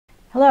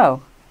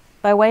Hello.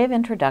 By way of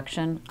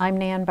introduction, I'm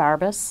Nan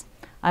Barbas.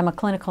 I'm a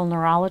clinical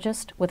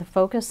neurologist with a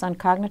focus on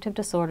cognitive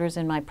disorders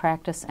in my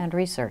practice and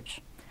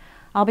research.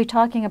 I'll be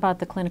talking about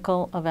the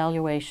clinical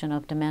evaluation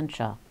of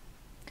dementia.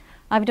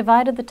 I've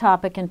divided the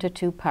topic into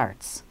two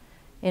parts.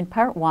 In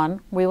part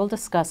one, we will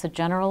discuss a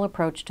general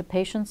approach to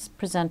patients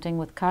presenting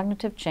with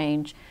cognitive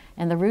change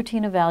and the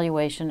routine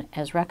evaluation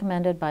as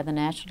recommended by the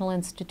National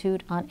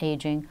Institute on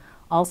Aging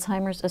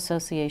Alzheimer's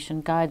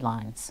Association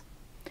guidelines.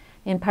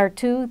 In part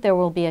two, there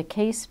will be a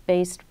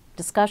case-based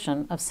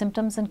discussion of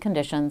symptoms and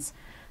conditions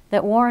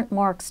that warrant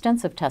more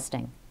extensive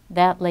testing,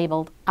 that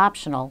labeled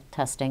optional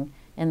testing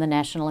in the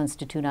National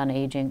Institute on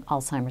Aging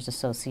Alzheimer's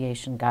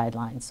Association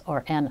guidelines,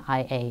 or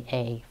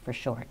NIAA for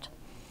short.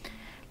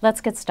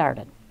 Let's get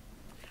started.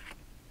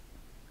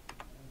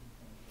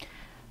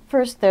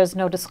 First, there's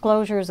no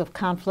disclosures of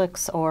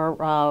conflicts or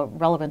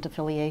relevant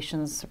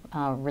affiliations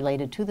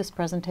related to this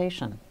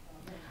presentation.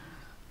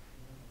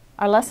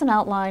 Our lesson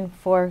outline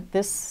for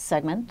this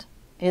segment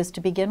is to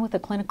begin with a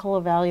clinical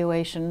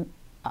evaluation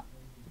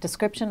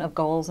description of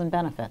goals and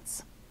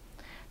benefits.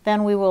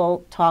 Then we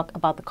will talk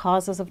about the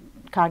causes of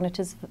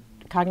cognitive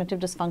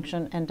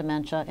dysfunction and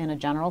dementia in a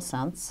general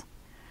sense.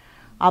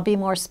 I'll be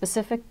more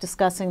specific,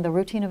 discussing the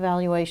routine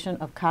evaluation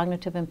of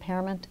cognitive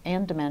impairment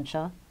and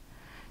dementia.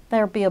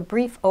 There'll be a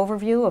brief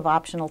overview of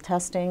optional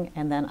testing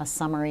and then a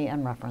summary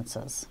and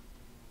references.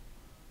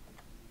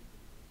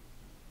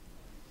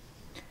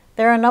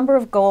 There are a number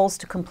of goals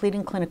to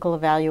completing clinical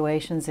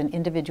evaluations in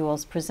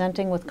individuals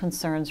presenting with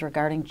concerns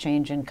regarding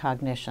change in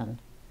cognition.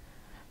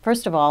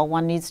 First of all,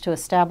 one needs to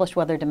establish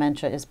whether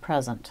dementia is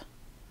present.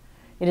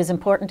 It is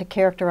important to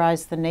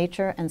characterize the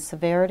nature and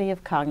severity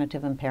of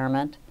cognitive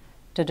impairment,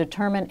 to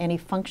determine any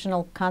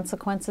functional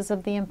consequences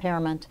of the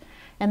impairment,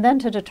 and then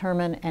to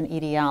determine an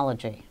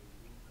etiology.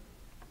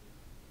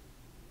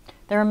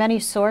 There are many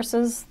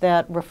sources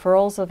that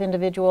referrals of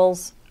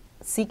individuals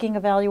seeking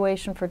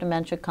evaluation for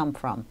dementia come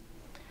from.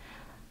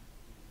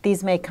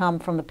 These may come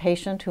from the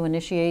patient who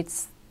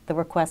initiates the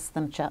requests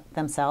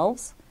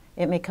themselves.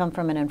 It may come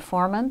from an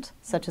informant,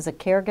 such as a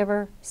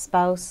caregiver,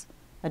 spouse,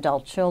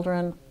 adult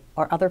children,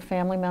 or other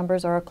family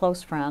members or a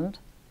close friend.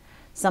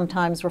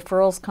 Sometimes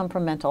referrals come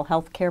from mental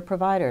health care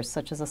providers,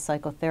 such as a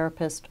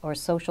psychotherapist or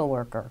social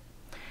worker.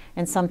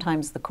 And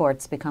sometimes the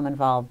courts become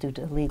involved due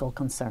to legal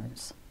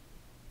concerns.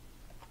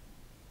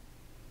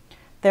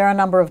 There are a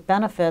number of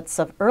benefits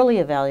of early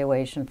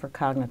evaluation for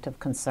cognitive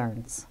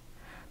concerns.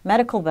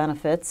 Medical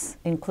benefits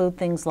include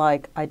things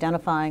like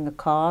identifying a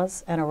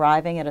cause and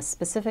arriving at a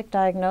specific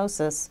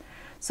diagnosis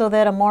so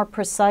that a more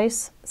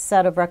precise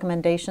set of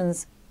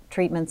recommendations,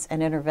 treatments,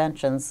 and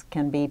interventions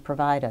can be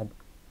provided.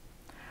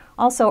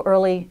 Also,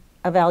 early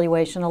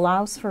evaluation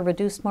allows for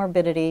reduced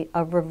morbidity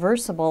of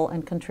reversible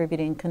and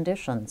contributing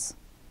conditions.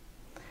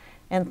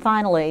 And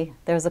finally,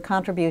 there's a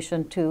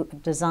contribution to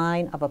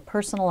design of a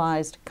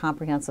personalized,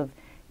 comprehensive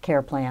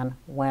care plan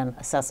when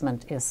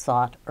assessment is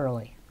sought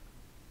early.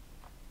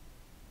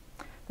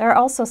 There are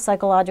also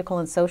psychological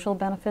and social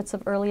benefits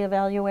of early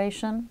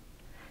evaluation.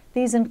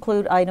 These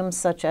include items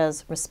such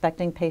as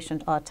respecting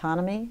patient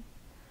autonomy,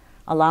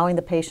 allowing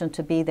the patient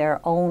to be their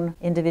own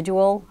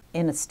individual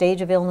in a stage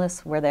of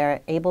illness where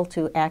they're able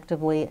to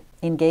actively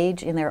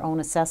engage in their own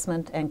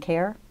assessment and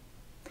care.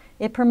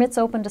 It permits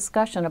open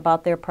discussion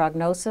about their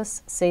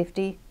prognosis,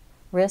 safety,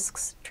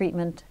 risks,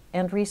 treatment,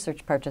 and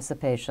research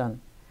participation.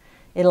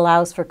 It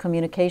allows for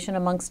communication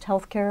amongst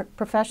healthcare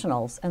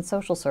professionals and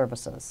social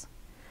services.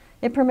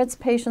 It permits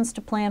patients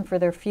to plan for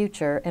their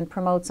future and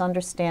promotes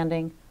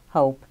understanding,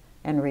 hope,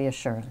 and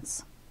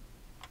reassurance.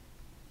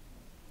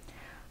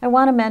 I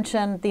want to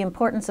mention the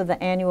importance of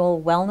the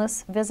annual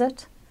wellness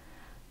visit.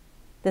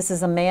 This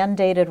is a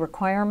mandated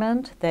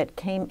requirement that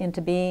came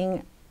into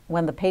being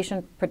when the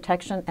Patient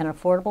Protection and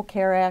Affordable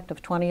Care Act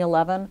of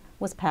 2011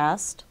 was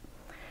passed.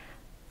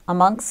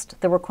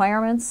 Amongst the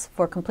requirements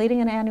for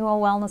completing an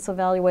annual wellness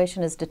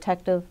evaluation is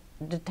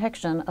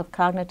detection of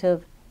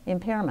cognitive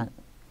impairment.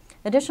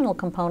 Additional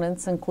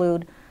components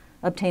include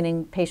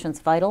obtaining patients'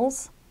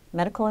 vitals,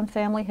 medical and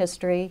family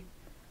history,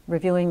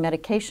 reviewing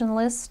medication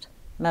list,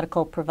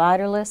 medical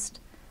provider list,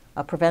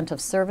 a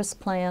preventive service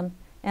plan,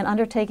 and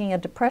undertaking a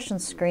depression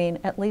screen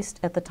at least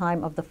at the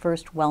time of the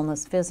first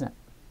wellness visit.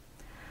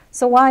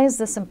 So why is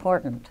this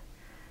important?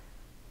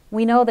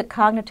 We know that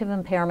cognitive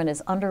impairment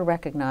is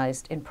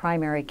under-recognized in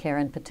primary care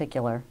in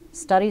particular.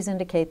 Studies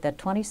indicate that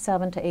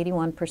 27 to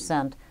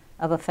 81%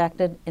 of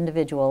affected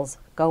individuals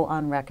go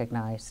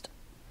unrecognized.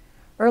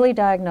 Early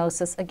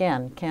diagnosis,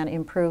 again, can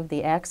improve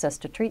the access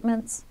to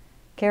treatments,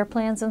 care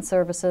plans and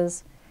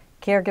services,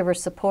 caregiver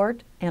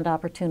support, and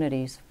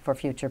opportunities for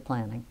future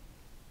planning.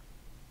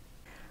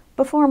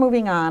 Before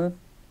moving on,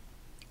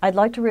 I'd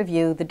like to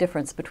review the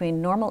difference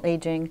between normal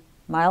aging,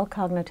 mild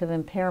cognitive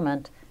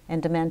impairment,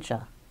 and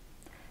dementia.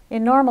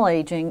 In normal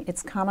aging,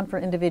 it's common for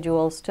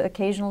individuals to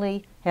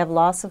occasionally have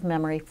loss of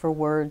memory for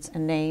words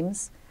and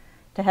names,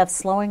 to have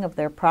slowing of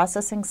their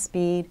processing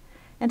speed,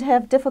 and to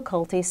have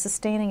difficulty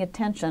sustaining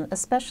attention,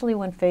 especially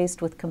when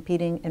faced with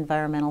competing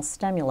environmental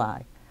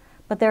stimuli.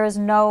 But there is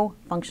no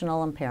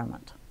functional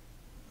impairment.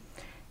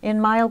 In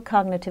mild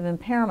cognitive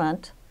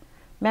impairment,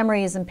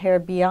 memory is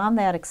impaired beyond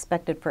that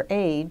expected for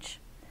age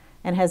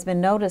and has been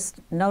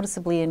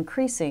noticeably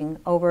increasing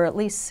over at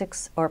least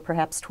 6 or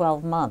perhaps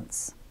 12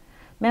 months.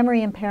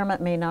 Memory impairment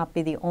may not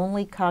be the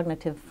only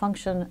cognitive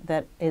function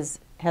that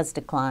has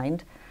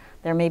declined.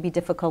 There may be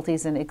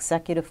difficulties in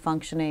executive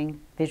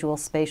functioning, visual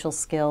spatial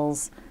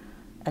skills,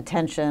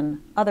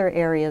 attention, other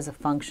areas of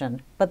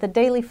function. But the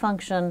daily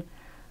function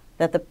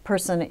that the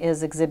person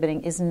is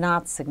exhibiting is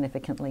not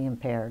significantly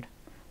impaired.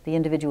 The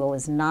individual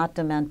is not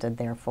demented,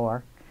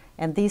 therefore,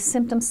 and these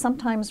symptoms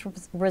sometimes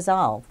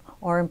resolve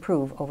or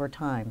improve over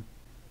time.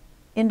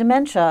 In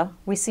dementia,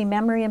 we see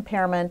memory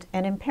impairment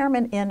and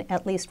impairment in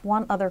at least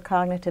one other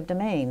cognitive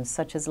domain,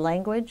 such as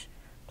language,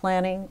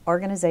 planning,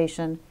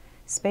 organization,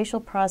 spatial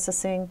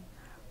processing,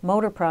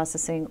 motor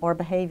processing, or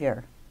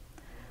behavior.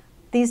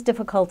 These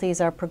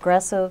difficulties are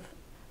progressive,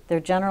 they're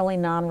generally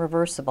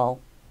non-reversible,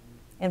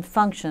 and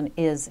function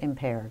is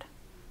impaired.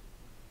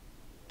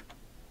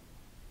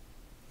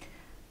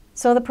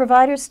 So the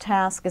provider's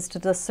task is to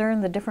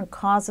discern the different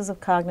causes of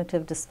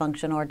cognitive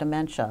dysfunction or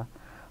dementia.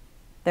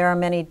 There are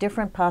many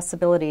different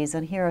possibilities,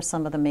 and here are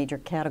some of the major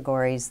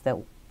categories that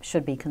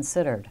should be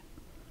considered.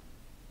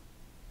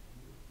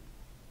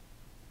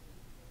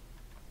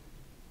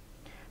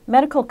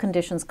 Medical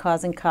conditions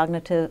causing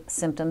cognitive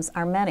symptoms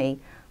are many.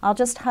 I'll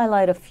just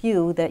highlight a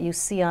few that you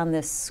see on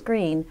this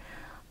screen,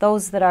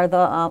 those that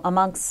are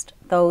amongst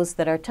those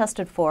that are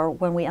tested for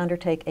when we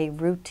undertake a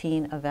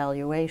routine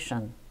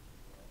evaluation.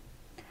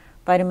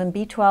 Vitamin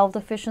B12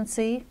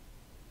 deficiency,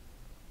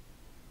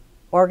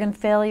 organ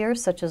failure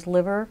such as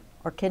liver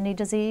or kidney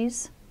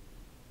disease,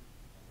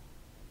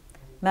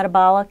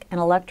 metabolic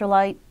and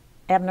electrolyte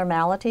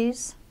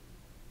abnormalities,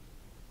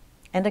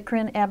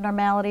 endocrine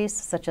abnormalities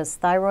such as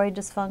thyroid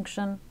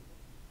dysfunction,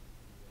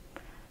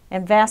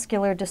 and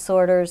vascular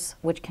disorders,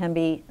 which can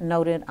be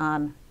noted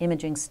on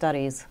imaging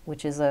studies,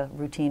 which is a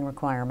routine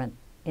requirement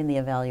in the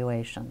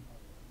evaluation.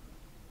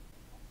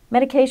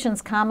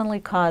 Medications commonly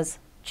cause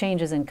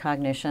changes in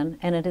cognition,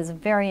 and it is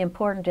very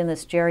important in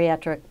this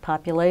geriatric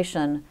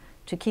population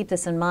to keep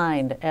this in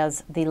mind,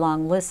 as the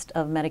long list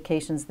of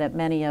medications that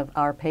many of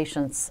our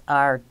patients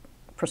are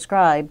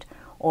prescribed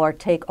or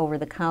take over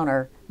the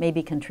counter may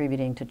be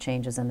contributing to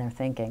changes in their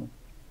thinking.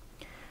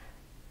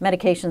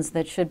 Medications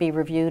that should be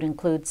reviewed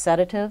include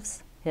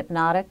sedatives,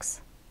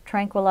 hypnotics,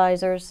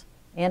 tranquilizers,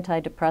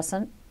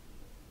 antidepressant,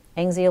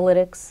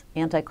 anxiolytics,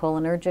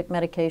 anticholinergic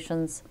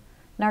medications,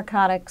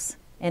 narcotics,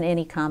 and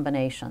any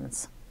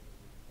combinations.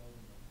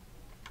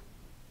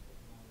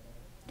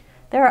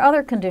 There are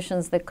other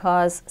conditions that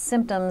cause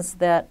symptoms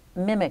that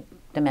mimic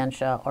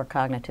dementia or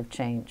cognitive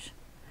change.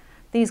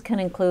 These can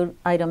include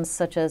items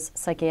such as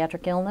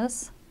psychiatric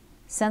illness,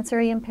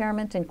 sensory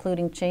impairment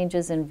including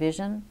changes in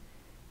vision,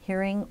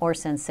 hearing, or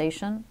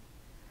sensation,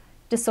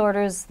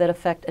 disorders that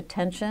affect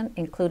attention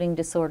including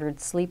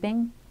disordered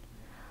sleeping.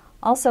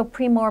 Also,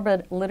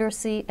 premorbid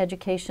literacy,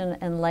 education,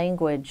 and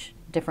language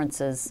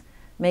differences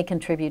may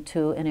contribute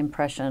to an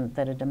impression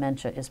that a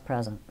dementia is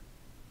present.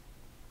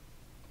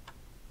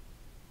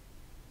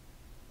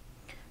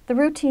 The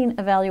routine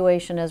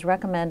evaluation as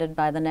recommended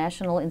by the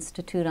National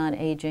Institute on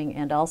Aging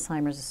and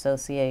Alzheimer's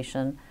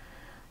Association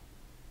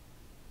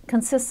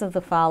consists of the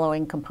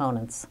following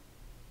components: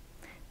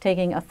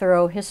 taking a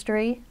thorough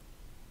history,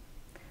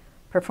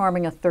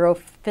 performing a thorough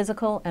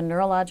physical and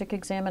neurologic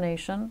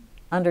examination,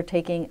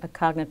 undertaking a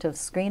cognitive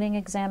screening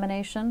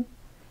examination,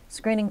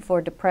 screening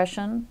for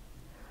depression.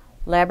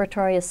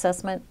 Laboratory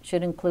assessment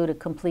should include a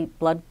complete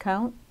blood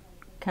count,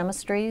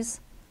 chemistries,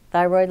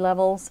 thyroid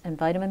levels, and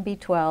vitamin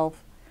B12,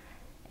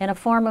 and a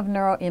form of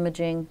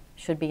neuroimaging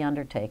should be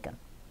undertaken.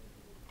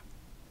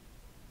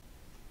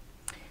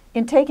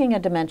 In taking a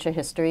dementia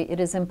history, it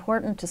is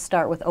important to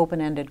start with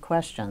open-ended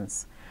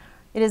questions.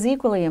 It is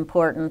equally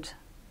important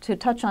to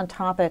touch on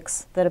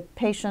topics that a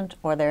patient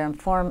or their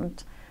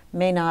informant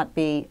may not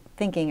be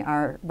thinking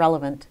are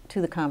relevant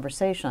to the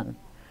conversation.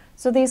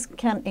 So these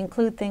can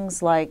include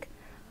things like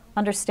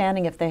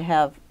understanding if they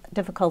have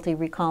difficulty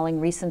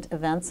recalling recent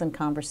events and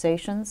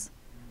conversations,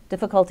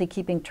 difficulty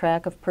keeping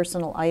track of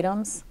personal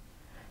items,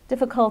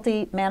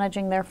 difficulty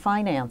managing their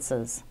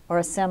finances or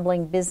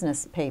assembling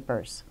business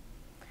papers.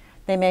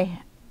 They may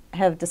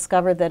have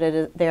discovered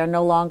that they are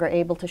no longer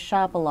able to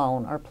shop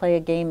alone or play a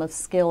game of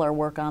skill or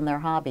work on their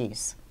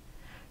hobbies.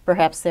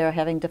 Perhaps they are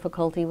having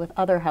difficulty with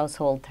other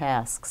household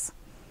tasks.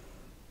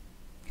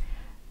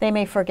 They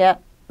may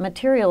forget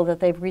material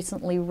that they've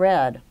recently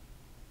read.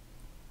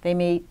 They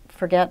may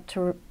forget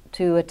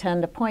to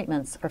attend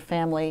appointments or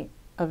family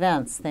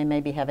events. They may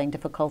be having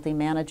difficulty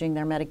managing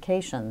their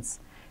medications,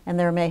 and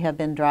there may have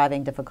been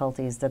driving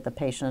difficulties that the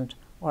patient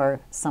or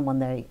someone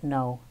they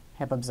know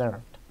have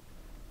observed.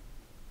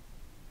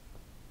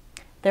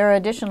 There are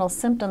additional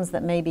symptoms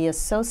that may be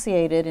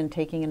associated in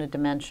taking in a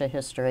dementia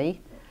history.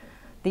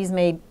 These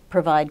may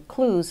provide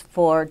clues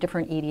for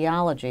different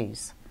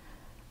etiologies.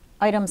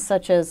 Items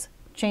such as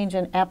change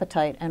in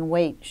appetite and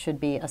weight should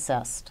be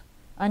assessed.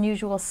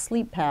 Unusual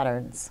sleep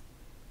patterns,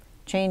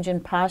 change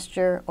in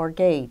posture or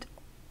gait,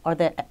 or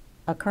the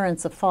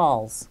occurrence of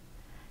falls,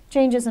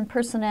 changes in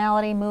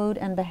personality, mood,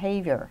 and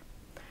behavior,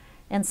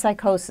 and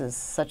psychosis,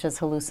 such as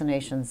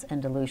hallucinations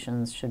and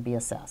delusions, should be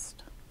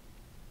assessed.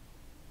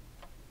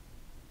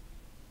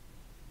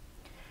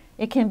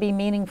 It can be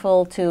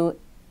meaningful to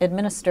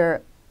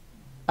administer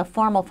a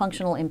formal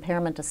functional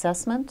impairment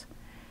assessment,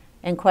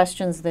 and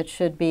questions that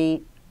should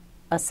be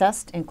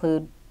assessed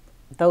include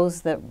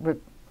those that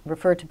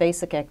refer to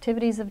basic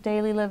activities of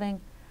daily living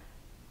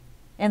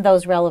and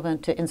those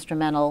relevant to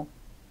instrumental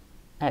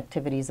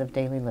activities of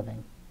daily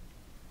living.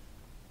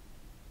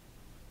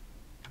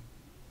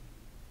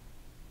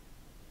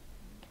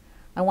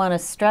 I want to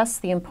stress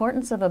the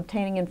importance of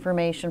obtaining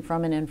information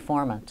from an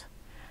informant.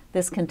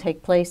 This can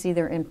take place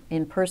either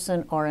in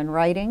person or in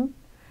writing.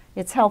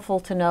 It's helpful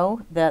to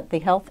know that the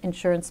Health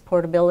Insurance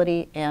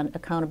Portability and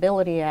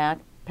Accountability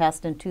Act,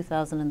 passed in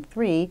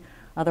 2003,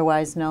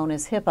 otherwise known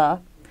as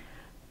HIPAA,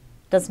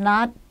 does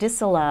not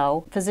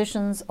disallow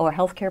physicians or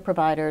healthcare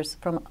providers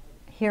from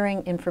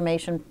hearing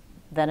information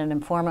that an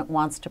informant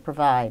wants to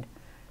provide.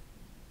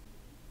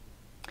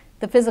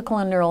 The physical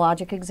and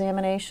neurologic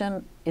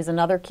examination is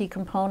another key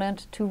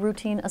component to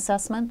routine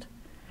assessment.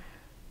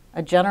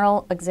 A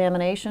general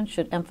examination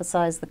should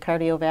emphasize the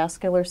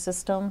cardiovascular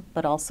system,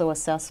 but also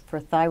assess for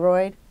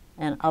thyroid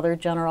and other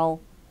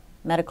general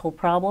medical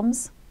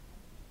problems.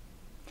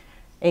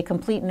 A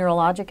complete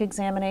neurologic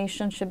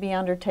examination should be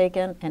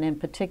undertaken, and in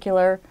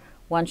particular,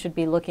 one should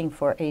be looking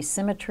for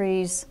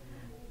asymmetries,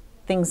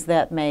 things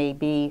that may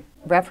be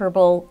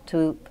referable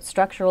to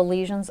structural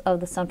lesions of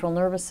the central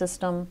nervous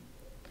system,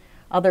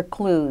 other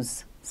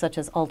clues such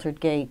as altered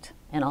gait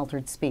and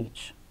altered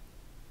speech.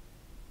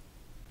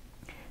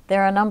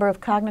 There are a number of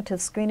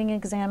cognitive screening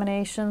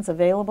examinations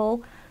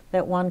available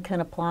that one can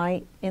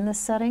apply in this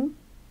setting.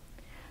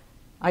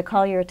 I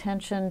call your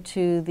attention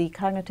to the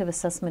Cognitive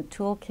Assessment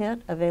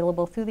Toolkit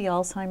available through the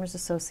Alzheimer's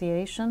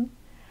Association.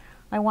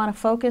 I want to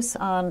focus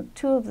on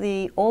two of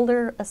the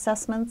older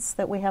assessments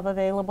that we have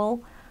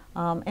available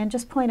and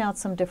just point out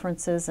some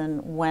differences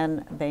in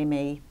when they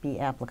may be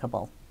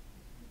applicable.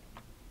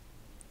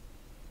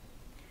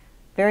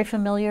 Very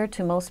familiar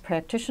to most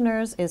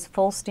practitioners is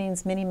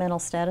Folstein's Mini Mental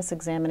Status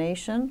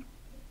Examination.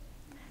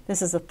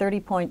 This is a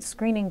 30-point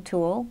screening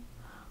tool.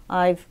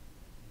 I've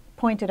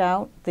pointed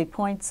out the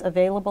points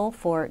available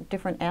for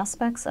different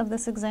aspects of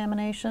this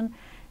examination,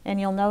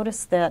 and you'll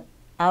notice that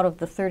out of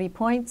the 30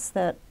 points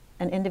that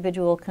an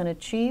individual can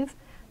achieve,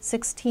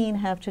 16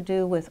 have to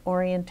do with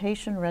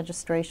orientation,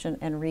 registration,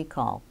 and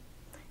recall.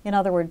 In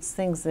other words,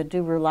 things that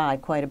do rely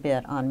quite a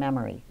bit on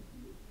memory.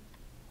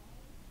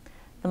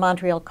 The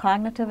Montreal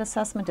Cognitive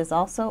Assessment is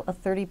also a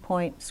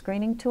 30-point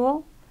screening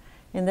tool.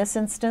 In this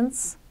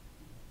instance,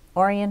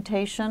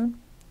 orientation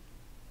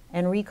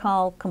and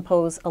recall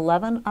compose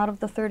 11 out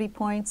of the 30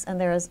 points, and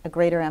there is a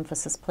greater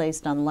emphasis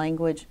placed on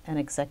language and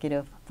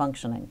executive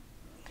functioning.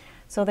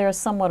 So there is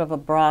somewhat of a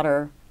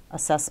broader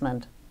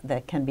assessment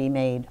that can be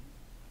made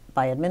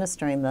by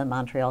administering the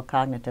Montreal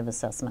Cognitive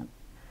Assessment.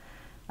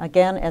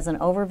 Again, as an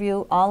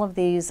overview, all of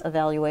these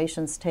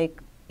evaluations take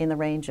in the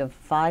range of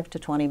 5 to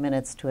 20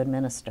 minutes to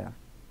administer.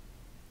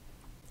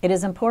 It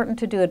is important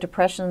to do a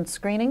depression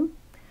screening.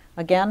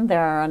 Again,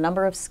 there are a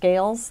number of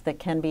scales that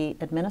can be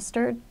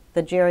administered.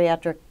 The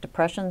geriatric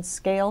depression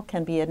scale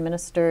can be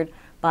administered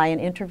by an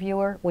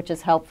interviewer, which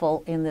is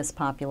helpful in this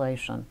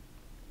population.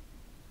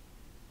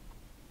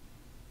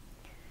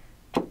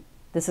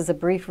 This is a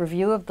brief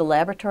review of the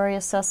laboratory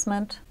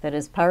assessment that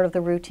is part of the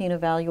routine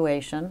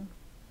evaluation.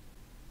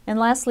 And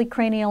lastly,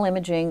 cranial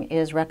imaging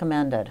is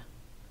recommended.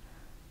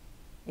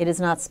 It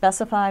is not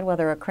specified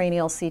whether a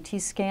cranial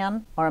CT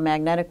scan or a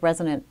magnetic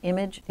resonant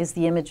image is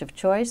the image of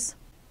choice.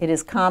 It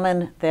is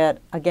common that,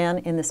 again,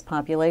 in this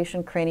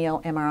population,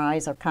 cranial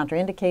MRIs are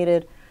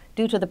contraindicated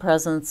due to the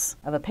presence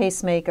of a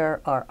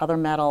pacemaker or other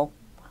metal,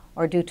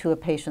 or due to a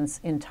patient's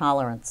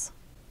intolerance.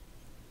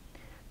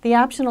 The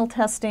optional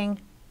testing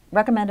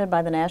recommended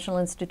by the National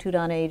Institute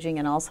on Aging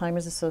and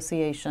Alzheimer's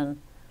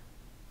Association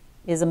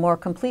is a more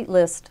complete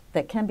list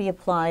that can be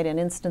applied in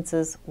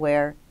instances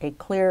where a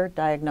clear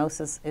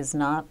diagnosis is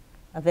not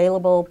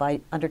available by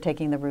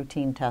undertaking the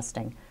routine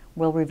testing.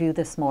 We'll review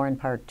this more in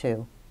Part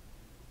 2.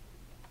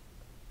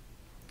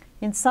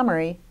 In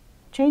summary,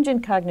 change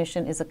in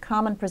cognition is a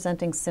common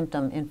presenting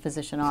symptom in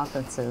physician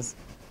offices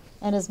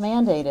and is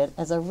mandated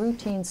as a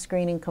routine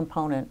screening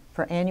component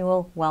for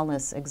annual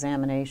wellness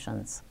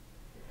examinations.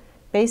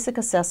 Basic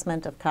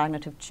assessment of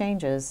cognitive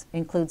changes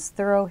includes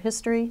thorough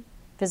history,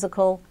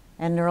 physical,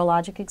 and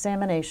neurologic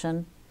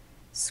examination,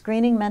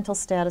 screening mental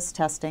status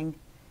testing,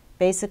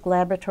 basic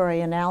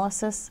laboratory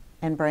analysis,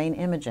 and brain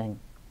imaging.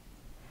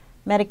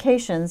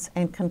 Medications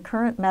and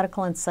concurrent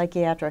medical and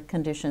psychiatric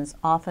conditions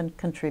often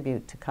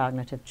contribute to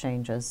cognitive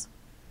changes,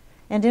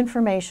 and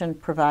information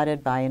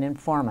provided by an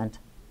informant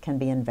can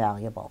be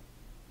invaluable.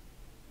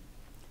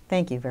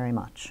 Thank you very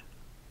much.